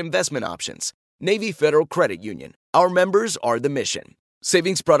savings and investment options. Navy Federal Credit Union. Our members are the mission.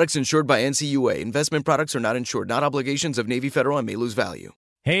 Savings products insured by NCUA. Investment products are not insured, not obligations of Navy Federal and may lose value.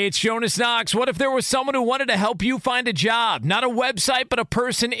 Hey, it's Jonas Knox. What if there was someone who wanted to help you find a job? Not a website, but a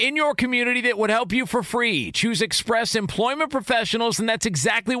person in your community that would help you for free. Choose Express Employment Professionals, and that's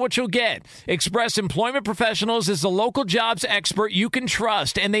exactly what you'll get. Express Employment Professionals is the local jobs expert you can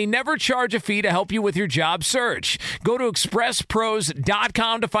trust, and they never charge a fee to help you with your job search. Go to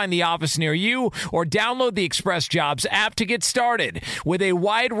expresspros.com to find the office near you, or download the Express Jobs app to get started. With a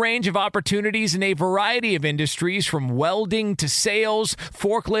wide range of opportunities in a variety of industries, from welding to sales,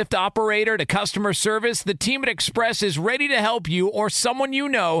 forklift operator to customer service, the team at Express is ready to help you or someone you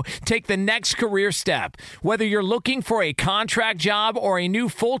know take the next career step. Whether you're looking for a contract job or a new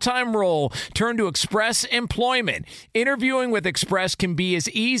full-time role, turn to Express Employment. Interviewing with Express can be as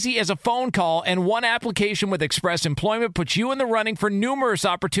easy as a phone call, and one application with Express Employment puts you in the running for numerous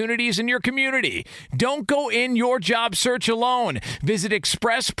opportunities in your community. Don't go in your job search alone. Visit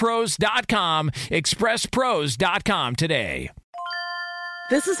expresspros.com, expresspros.com today.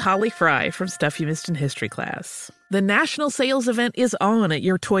 This is Holly Fry from Stuff You Missed in History class. The national sales event is on at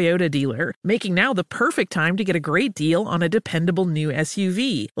your Toyota dealer, making now the perfect time to get a great deal on a dependable new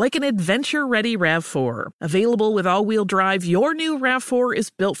SUV, like an adventure-ready RAV4. Available with all-wheel drive, your new RAV4 is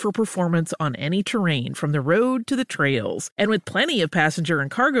built for performance on any terrain, from the road to the trails. And with plenty of passenger and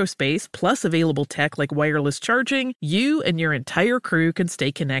cargo space, plus available tech like wireless charging, you and your entire crew can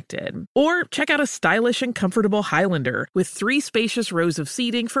stay connected. Or check out a stylish and comfortable Highlander with 3 spacious rows of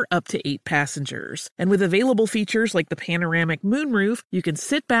seating for up to 8 passengers. And with available features like the panoramic moonroof, you can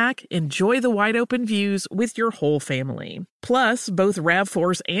sit back, enjoy the wide open views with your whole family. Plus, both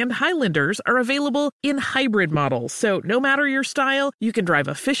RAV4s and Highlanders are available in hybrid models, so no matter your style, you can drive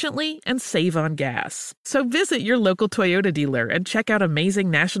efficiently and save on gas. So visit your local Toyota dealer and check out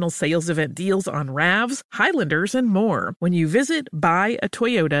amazing national sales event deals on RAVs, Highlanders, and more when you visit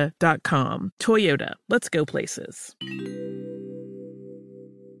buyatoyota.com. Toyota, let's go places.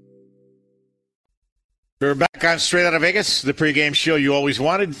 We're back on Straight Out of Vegas, the pregame show you always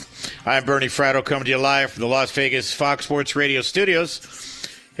wanted. I'm Bernie Fratto, coming to you live from the Las Vegas Fox Sports Radio studios.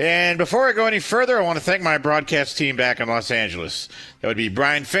 And before I go any further, I want to thank my broadcast team back in Los Angeles. That would be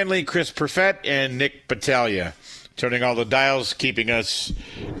Brian Finley, Chris Perfett, and Nick Battaglia, turning all the dials, keeping us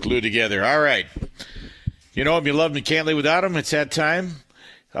glued together. All right. You know him, you love him, you can't live without him. It's that time.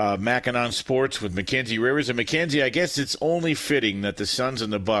 Mackin' on Sports with Mackenzie Rivers. And Mackenzie, I guess it's only fitting that the Suns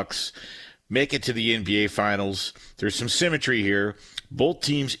and the Bucks make it to the NBA Finals. There's some symmetry here. Both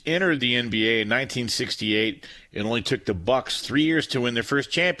teams entered the NBA in 1968. It only took the Bucks 3 years to win their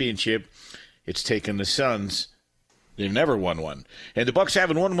first championship. It's taken the Suns. They've never won one. And the Bucks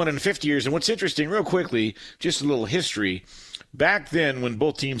haven't won one in 50 years. And what's interesting, real quickly, just a little history. back then when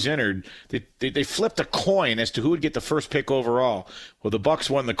both teams entered, they flipped a coin as to who would get the first pick overall. Well, the Bucks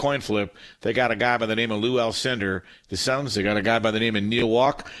won the coin flip. They got a guy by the name of Lou Alcindor. The Suns, they got a guy by the name of Neil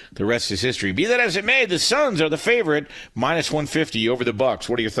Walk. The rest is history. Be that as it may, the Suns are the favorite, minus 150 over the Bucks.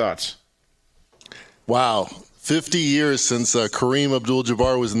 What are your thoughts? Wow. 50 years since Kareem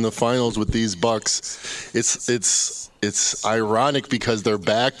Abdul-Jabbar was in the finals with these Bucks. It's ironic because they're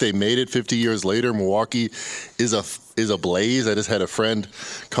back. They made it 50 years later. Milwaukee is ablaze. I just had a friend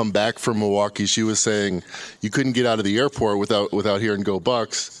come back from Milwaukee. She was saying you couldn't get out of the airport without hearing "Go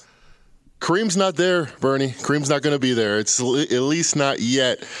Bucks." Kareem's not there, Bernie. Kareem's not going to be there. It's at least not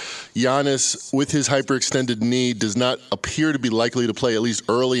yet. Giannis, with his hyperextended knee, does not appear to be likely to play at least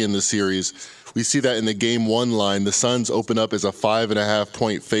early in the series. We see that in the Game 1 line. The Suns open up as a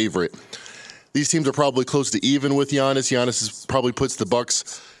 5.5-point favorite. These teams are probably close to even with Giannis. Giannis probably puts the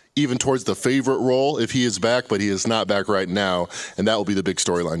Bucks even towards the favorite role if he is back, but he is not back right now, and that will be the big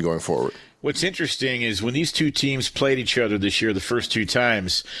storyline going forward. What's interesting is when these two teams played each other this year the first two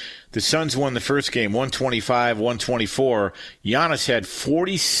times, the Suns won the first game 125-124. Giannis had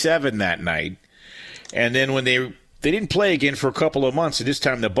 47 that night, and then when they didn't play again for a couple of months. At this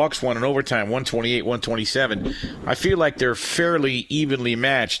time, the Bucks won in overtime, 128-127. I feel like they're fairly evenly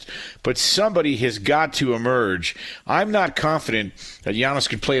matched, but somebody has got to emerge. I'm not confident that Giannis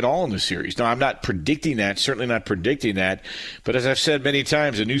could play at all in the series. No, I'm not predicting that, certainly not predicting that. But as I've said many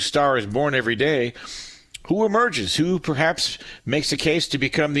times, a new star is born every day. Who emerges? Who perhaps makes a case to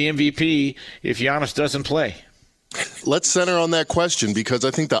become the MVP if Giannis doesn't play? Let's center on that question because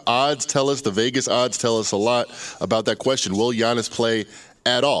I think the Vegas odds tell us a lot about that question. Will Giannis play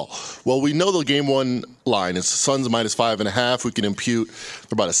at all? Well, we know the Game 1 line is Suns minus 5.5. We can impute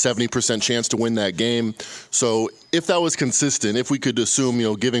about a 70% chance to win that game. So if that was consistent, if we could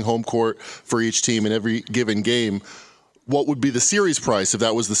assume, giving home court for each team in every given game, what would be the series price if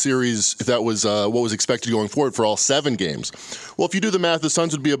that was what was expected going forward for all 7 games? Well, if you do the math, the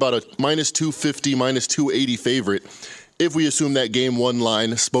Suns would be about a minus 250, minus 280 favorite if we assume that Game 1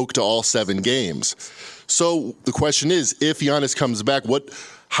 line spoke to all 7 games. So the question is, if Giannis comes back,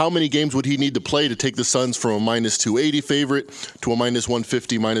 how many games would he need to play to take the Suns from a minus 280 favorite to a minus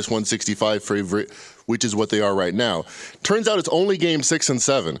 150, minus 165 favorite, which is what they are right now? Turns out it's only Game 6 and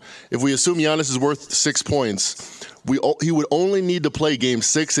 7. If we assume Giannis is worth 6 points, he would only need to play Game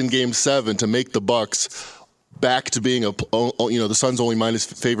 6 and Game 7 to make the Bucks back to being the Suns only minus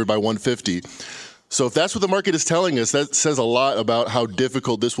favored by 150. So if that's what the market is telling us, that says a lot about how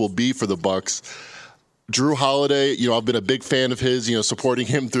difficult this will be for the Bucks. Jrue Holiday, I've been a big fan of his, supporting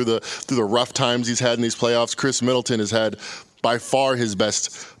him through the rough times he's had in these playoffs. Chris Middleton has had by far his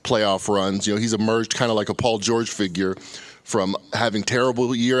best playoff runs. He's emerged kind of like a Paul George figure from having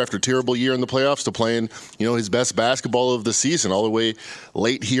terrible year after terrible year in the playoffs to playing, his best basketball of the season all the way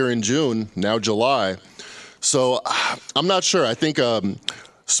late here in June, now July. So I'm not sure. I think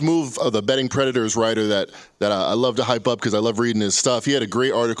Smoove, the Betting Predators writer that I love to hype up because I love reading his stuff. He had a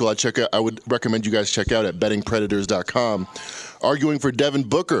great article I would recommend you guys check out at bettingpredators.com, arguing for Devin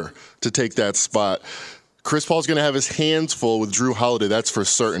Booker to take that spot. Chris Paul's going to have his hands full with Jrue Holiday, that's for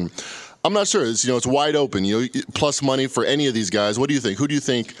certain. I'm not sure. It's wide open. Plus money for any of these guys. What do you think? Who do you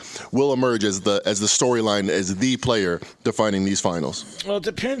think will emerge as the storyline, as the player defining these finals? Well, it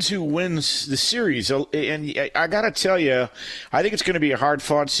depends who wins the series. And I got to tell you, I think it's going to be a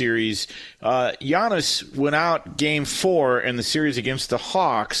hard-fought series. Giannis went out Game 4 in the series against the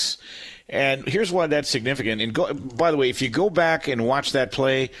Hawks. And here's why that's significant. And by the way, if you go back and watch that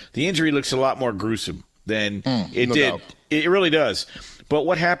play, the injury looks a lot more gruesome than it did. Doubt. It really does. But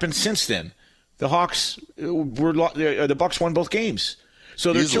what happened since then? The Bucks won both games,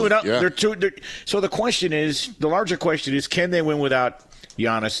 so they're 2-0. Yeah. So the question is, the larger question is, can they win without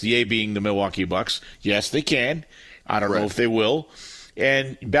Giannis? The A being the Milwaukee Bucks. Yes, they can. I don't know if they will.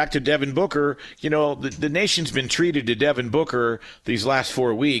 And back to Devin Booker, the nation's been treated to Devin Booker these last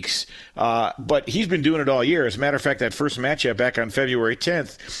 4 weeks, but he's been doing it all year. As a matter of fact, that first matchup back on February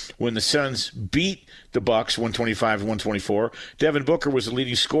 10th, when the Suns beat the Bucks 125-124, Devin Booker was the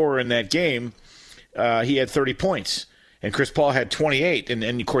leading scorer in that game. He had 30 points. And Chris Paul had 28. And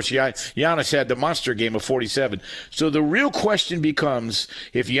of course, Giannis had the monster game of 47. So the real question becomes,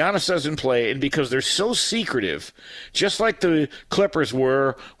 if Giannis doesn't play, and because they're so secretive, just like the Clippers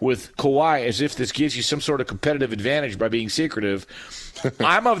were with Kawhi, as if this gives you some sort of competitive advantage by being secretive,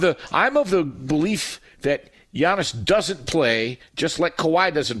 I'm of the belief that Giannis doesn't play, just like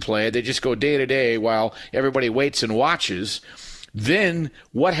Kawhi doesn't play. They just go day to day while everybody waits and watches. Then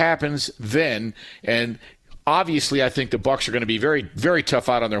what happens then? And Obviously, I think the Bucs are going to be very, very tough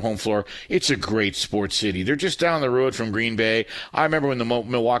out on their home floor. It's a great sports city. They're just down the road from Green Bay. I remember when the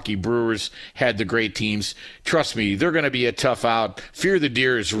Milwaukee Brewers had the great teams. Trust me, they're going to be a tough out. Fear the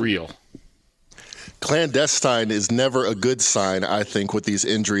deer is real. Clandestine is never a good sign, I think, with these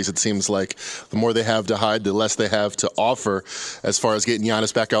injuries. It seems like the more they have to hide, the less they have to offer as far as getting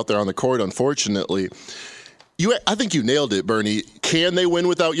Giannis back out there on the court, unfortunately. I think you nailed it, Bernie. Can they win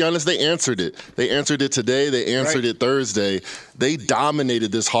without Giannis? They answered it. They answered it today. They answered it Thursday. They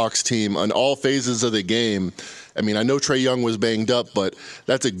dominated this Hawks team on all phases of the game. I mean, I know Trae Young was banged up, but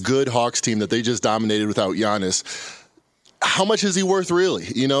that's a good Hawks team that they just dominated without Giannis. How much is he worth, really?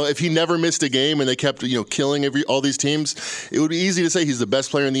 You know, if he never missed a game and they kept, killing all these teams, it would be easy to say he's the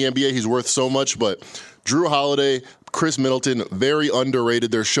best player in the NBA. He's worth so much, but Jrue Holiday, Chris Middleton, very underrated.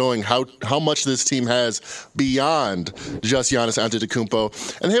 They're showing how much this team has beyond just Giannis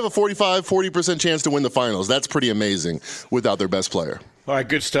Antetokounmpo. And they have a 40% chance to win the finals. That's pretty amazing without their best player. All right,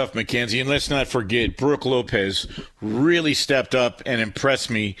 good stuff, Mackenzie. And let's not forget, Brook Lopez really stepped up and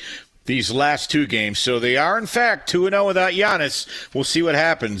impressed me these last two games. So they are, in fact, 2-0 without Giannis. We'll see what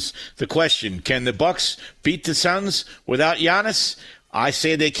happens. The question, can the Bucks beat the Suns without Giannis? I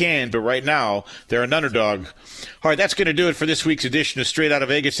say they can, but right now they're an underdog. All right, that's going to do it for this week's edition of Straight Out of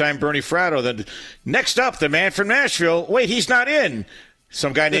Vegas. I'm Bernie Fratto. Then next up, the man from Nashville. Wait, he's not in.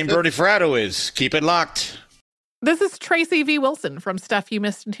 Some guy named Bernie Fratto is. Keep it locked. This is Tracy V. Wilson from Stuff You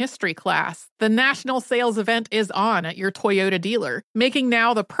Missed in History class. The national sales event is on at your Toyota dealer, making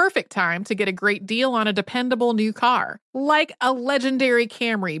now the perfect time to get a great deal on a dependable new car. Like a legendary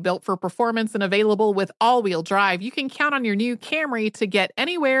Camry built for performance and available with all-wheel drive, you can count on your new Camry to get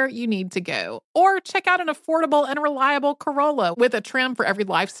anywhere you need to go. Or check out an affordable and reliable Corolla with a trim for every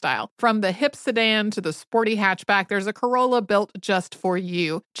lifestyle. From the hip sedan to the sporty hatchback, there's a Corolla built just for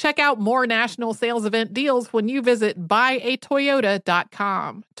you. Check out more national sales event deals when you visit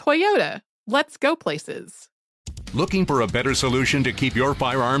buyatoyota.com. Toyota, let's go places. Looking for a better solution to keep your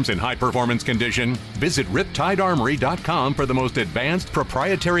firearms in high-performance condition? Visit RiptideArmory.com for the most advanced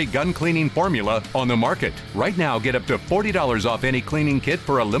proprietary gun cleaning formula on the market. Right now, get up to $40 off any cleaning kit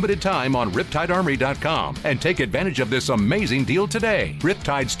for a limited time on RiptideArmory.com and take advantage of this amazing deal today.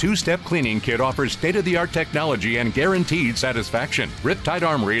 Riptide's two-step cleaning kit offers state-of-the-art technology and guaranteed satisfaction. Riptide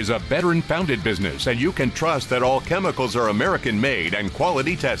Armory is a veteran-founded business, and you can trust that all chemicals are American-made and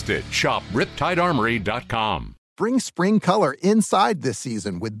quality-tested. Shop RiptideArmory.com. Bring spring color inside this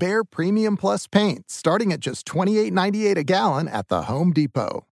season with Behr Premium Plus paint, starting at just $28.98 a gallon at the Home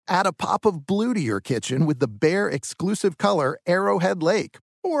Depot. Add a pop of blue to your kitchen with the Behr exclusive color Arrowhead Lake,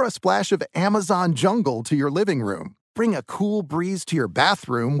 or a splash of Amazon Jungle to your living room. Bring a cool breeze to your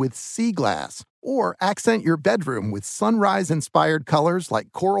bathroom with Sea Glass, or accent your bedroom with sunrise-inspired colors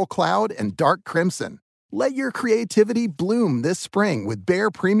like Coral Cloud and Dark Crimson. Let your creativity bloom this spring with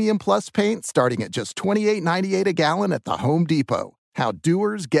Behr Premium Plus paint starting at just $28.98 a gallon at the Home Depot. How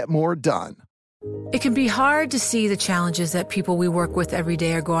doers get more done. It can be hard to see the challenges that people we work with every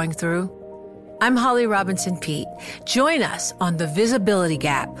day are going through. I'm Holly Robinson Peete. Join us on The Visibility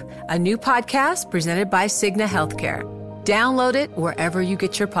Gap, a new podcast presented by Cigna Healthcare. Download it wherever you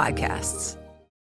get your podcasts.